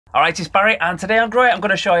Alright, it's Barry, and today on Grow It, I'm going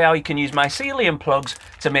to show you how you can use mycelium plugs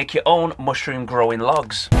to make your own mushroom growing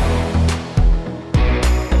logs.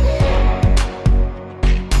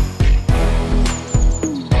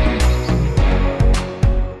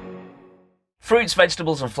 Fruits,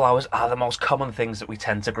 vegetables and flowers are the most common things that we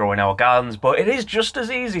tend to grow in our gardens, but it is just as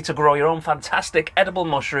easy to grow your own fantastic edible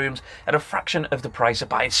mushrooms at a fraction of the price of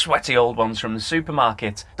buying sweaty old ones from the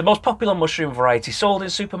supermarket. The most popular mushroom variety sold in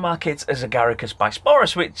supermarkets is Agaricus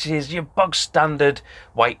bisporus, which is your bog standard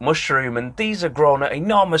white mushroom, and these are grown at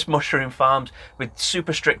enormous mushroom farms with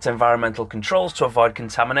super strict environmental controls to avoid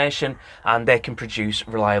contamination, and they can produce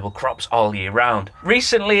reliable crops all year round.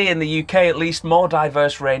 Recently, in the UK at least, more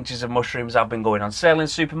diverse ranges of mushrooms have been going on sale in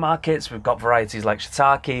supermarkets. We've got varieties like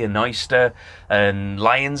shiitake and oyster and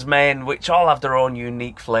lion's mane, which all have their own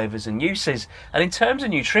unique flavours and uses. And in terms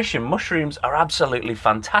of nutrition, mushrooms are absolutely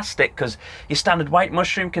fantastic because your standard white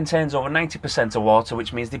mushroom contains over 90% of water,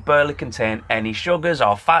 which means they barely contain any sugars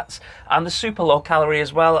or fats, and they're super low calorie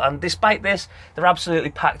as well. And despite this, they're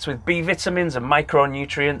absolutely packed with B vitamins and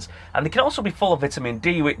micronutrients, and they can also be full of vitamin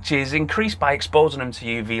D, which is increased by exposing them to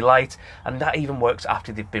UV light, and that even works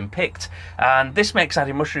after they've been picked. And this makes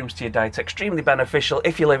adding mushrooms to your diet extremely beneficial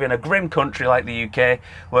if you live in a grim country like the UK,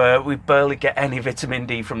 where we barely get any vitamin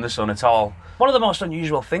D from the sun at all. One of the most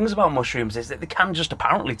unusual things about mushrooms is that they can just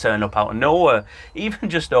apparently turn up out of nowhere, even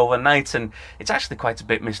just overnight, and it's actually quite a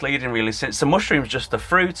bit misleading really, since the mushroom's just a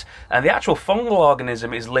fruit and the actual fungal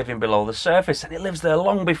organism is living below the surface, and it lives there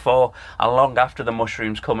long before and long after the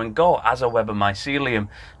mushrooms come and go as a web of mycelium.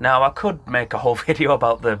 Now, I could make a whole video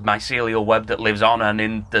about the mycelial web that lives on and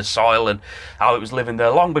in the soil and how it was living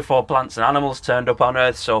there long before plants and animals turned up on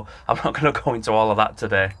Earth, so I'm not going to go into all of that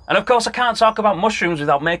today. And of course, I can't talk about mushrooms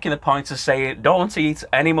without making the point to say don't eat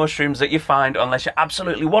any mushrooms that you find unless you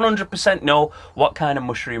absolutely 100% know what kind of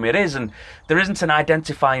mushroom it is, and there isn't an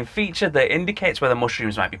identifying feature that indicates whether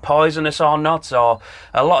mushrooms might be poisonous or not, or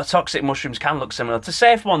a lot of toxic mushrooms can look similar to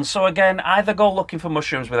safe ones. So again, either go looking for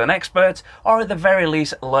mushrooms with an expert, or at the very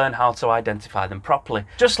least learn how to identify them properly.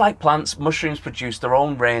 Just like plants, mushrooms produce their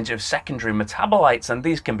own range of secondary metabolites, and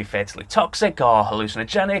these can be fatally toxic or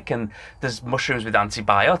hallucinogenic, and there's mushrooms with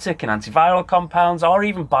antibiotic and antiviral compounds, or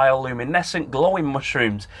even bioluminescent glowing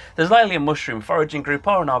mushrooms. There's likely a mushroom foraging group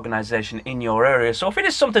or an organisation in your area, so if it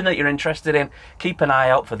is something that you're interested in, keep an eye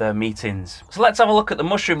out for their meetings. So let's have a look at the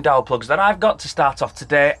mushroom dowel plugs that I've got to start off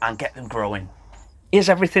today and get them growing. Here's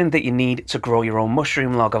everything that you need to grow your own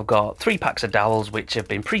mushroom log. I've got 3 packs of dowels which have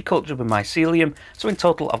been pre-cultured with mycelium, so in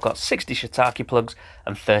total I've got 60 shiitake plugs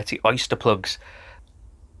and 30 oyster plugs.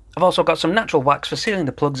 I've also got some natural wax for sealing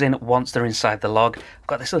the plugs in once they're inside the log. I've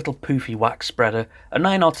got this little poofy wax spreader, a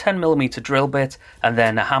 9 or 10mm drill bit, and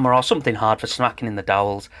then a hammer or something hard for smacking in the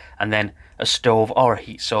dowels, and then a stove or a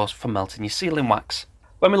heat source for melting your sealing wax.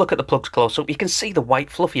 When we look at the plugs close up, you can see the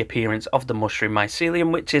white fluffy appearance of the mushroom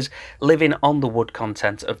mycelium, which is living on the wood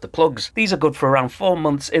content of the plugs. These are good for around 4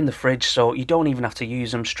 months in the fridge, so you don't even have to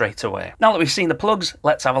use them straight away. Now that we've seen the plugs,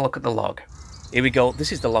 let's have a look at the log. Here we go.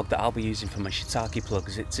 This is the log that I'll be using for my shiitake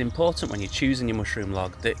plugs. It's important when you're choosing your mushroom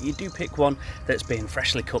log that you do pick one that's been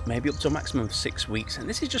freshly cut, maybe up to a maximum of 6 weeks. And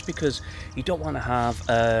this is just because you don't want to have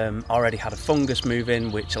already had a fungus move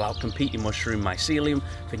in, which will outcompete your mushroom mycelium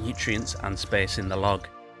for nutrients and space in the log.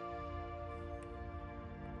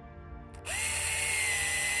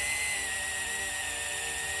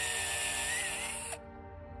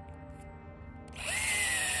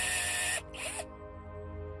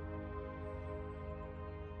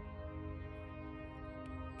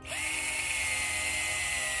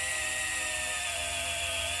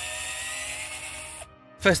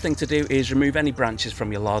 First thing to do is remove any branches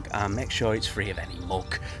from your log and make sure it's free of any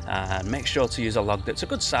muck. And make sure to use a log that's a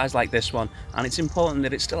good size like this one, and it's important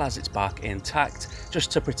that it still has its bark intact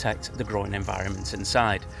just to protect the growing environment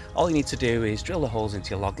inside. All you need to do is drill the holes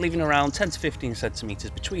into your log, leaving around 10 to 15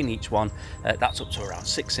 centimetres between each one. That's up to around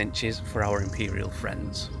 6 inches for our imperial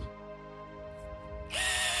friends.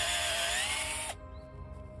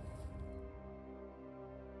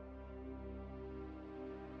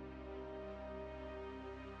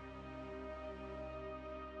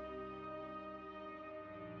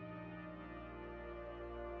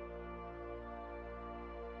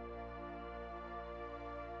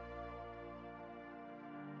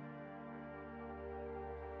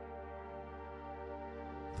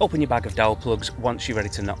 Open your bag of dowel plugs once you're ready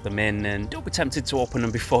to knock them in, and don't be tempted to open them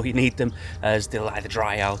before you need them, as they'll either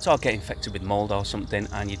dry out or get infected with mould or something,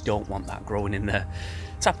 and you don't want that growing in there.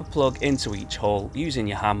 Tap a plug into each hole using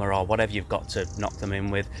your hammer or whatever you've got to knock them in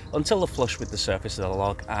with until they're flush with the surface of the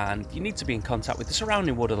log, and you need to be in contact with the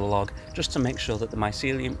surrounding wood of the log just to make sure that the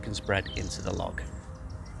mycelium can spread into the log.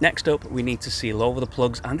 Next up, we need to seal over the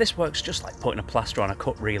plugs, and this works just like putting a plaster on a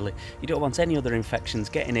cut really. You don't want any other infections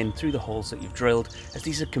getting in through the holes that you've drilled, as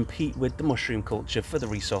these would compete with the mushroom culture for the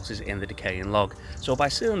resources in the decaying log. So by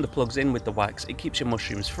sealing the plugs in with the wax, it keeps your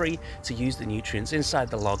mushrooms free to use the nutrients inside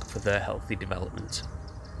the log for their healthy development.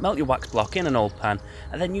 Melt your wax block in an old pan,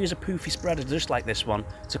 and then use a poofy spreader just like this one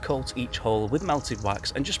to coat each hole with melted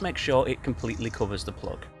wax, and just make sure it completely covers the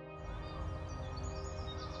plug.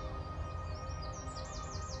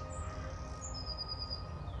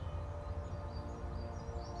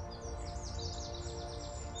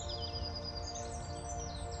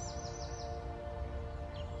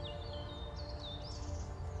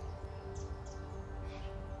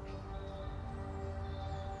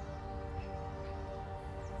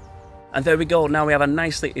 And there we go, now we have a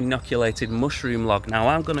nicely inoculated mushroom log. Now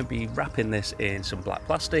I'm going to be wrapping this in some black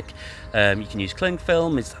plastic. You can use cling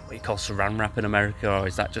film. Is that what you call saran wrap in America, or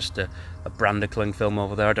is that just a brand of cling film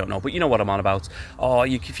over there? I don't know, but you know what I'm on about. Or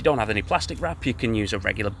if you don't have any plastic wrap, you can use a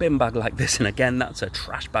regular bin bag like this, and again, that's a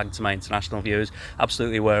trash bag to my international viewers.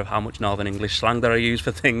 Absolutely aware of how much Northern English slang that I use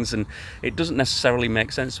for things, and it doesn't necessarily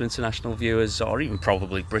make sense to international viewers, or even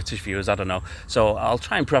probably British viewers, I don't know. So I'll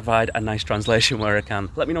try and provide a nice translation where I can.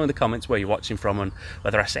 Let me know in the comments where you're watching from and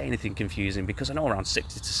whether I say anything confusing, because I know around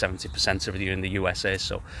 60 to 70% of you in the USA,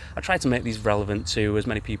 so I try to make these relevant to as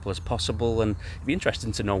many people as possible, and it'd be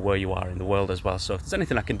interesting to know where you are in the world as well. So if there's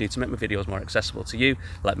anything I can do to make my videos more accessible to you,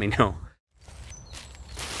 let me know.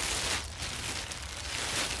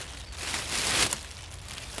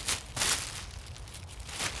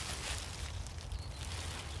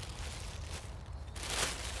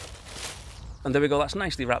 And there we go, that's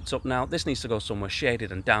nicely wrapped up now. This needs to go somewhere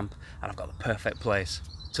shaded and damp, and I've got the perfect place,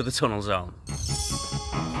 to the tunnel zone.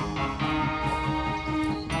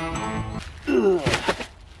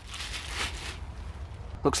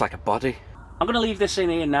 Looks like a body. I'm going to leave this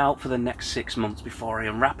in here now for the next 6 months before I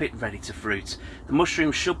unwrap it ready to fruit. The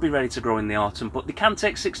mushrooms should be ready to grow in the autumn, but they can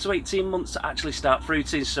take 6 to 18 months to actually start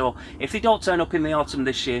fruiting, so if they don't turn up in the autumn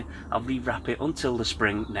this year, I'll rewrap it until the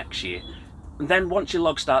spring next year. And then once your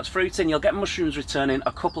log starts fruiting, you'll get mushrooms returning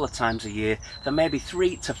a couple of times a year for maybe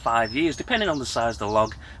 3 to 5 years, depending on the size of the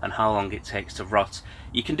log and how long it takes to rot.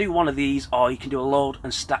 You can do one of these, or you can do a load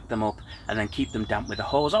and stack them up and then keep them damp with a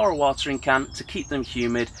hose or a watering can to keep them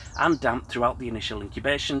humid and damp throughout the initial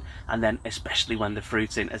incubation, and then especially when they're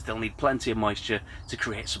fruiting, as they'll need plenty of moisture to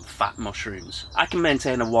create some fat mushrooms. I can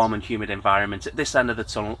maintain a warm and humid environment at this end of the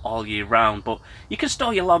tunnel all year round, but you can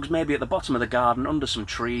store your logs maybe at the bottom of the garden under some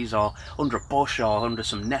trees or under a bush or under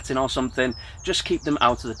some netting or something. Just keep them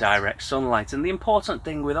out of the direct sunlight, and the important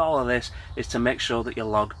thing with all of this is to make sure that your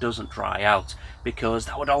log doesn't dry out, because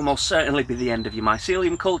that would almost certainly be the end of your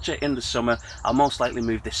mycelium culture in the summer. I'll most likely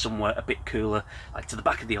move this somewhere a bit cooler, like to the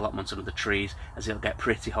back of the allotment under the trees, as it'll get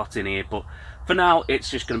pretty hot in here, but for now it's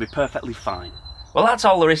just going to be perfectly fine. Well, that's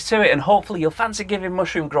all there is to it, and hopefully you'll fancy giving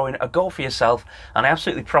mushroom growing a go for yourself, and I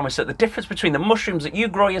absolutely promise that the difference between the mushrooms that you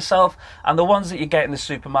grow yourself and the ones that you get in the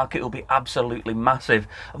supermarket will be absolutely massive.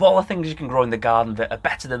 Of all the things you can grow in the garden that are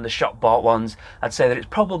better than the shop bought ones, I'd say that it's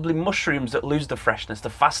probably mushrooms that lose the freshness the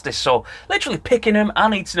fastest, so literally picking them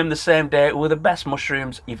and eating them the same day were the best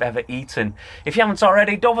mushrooms you've ever eaten. If you haven't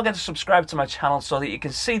already, don't forget to subscribe to my channel so that you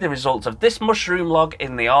can see the results of this mushroom log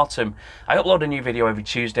in the autumn. I upload a new video every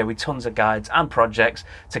Tuesday with tons of guides and projects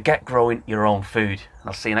to get growing your own food.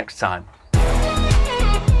 I'll see you next time.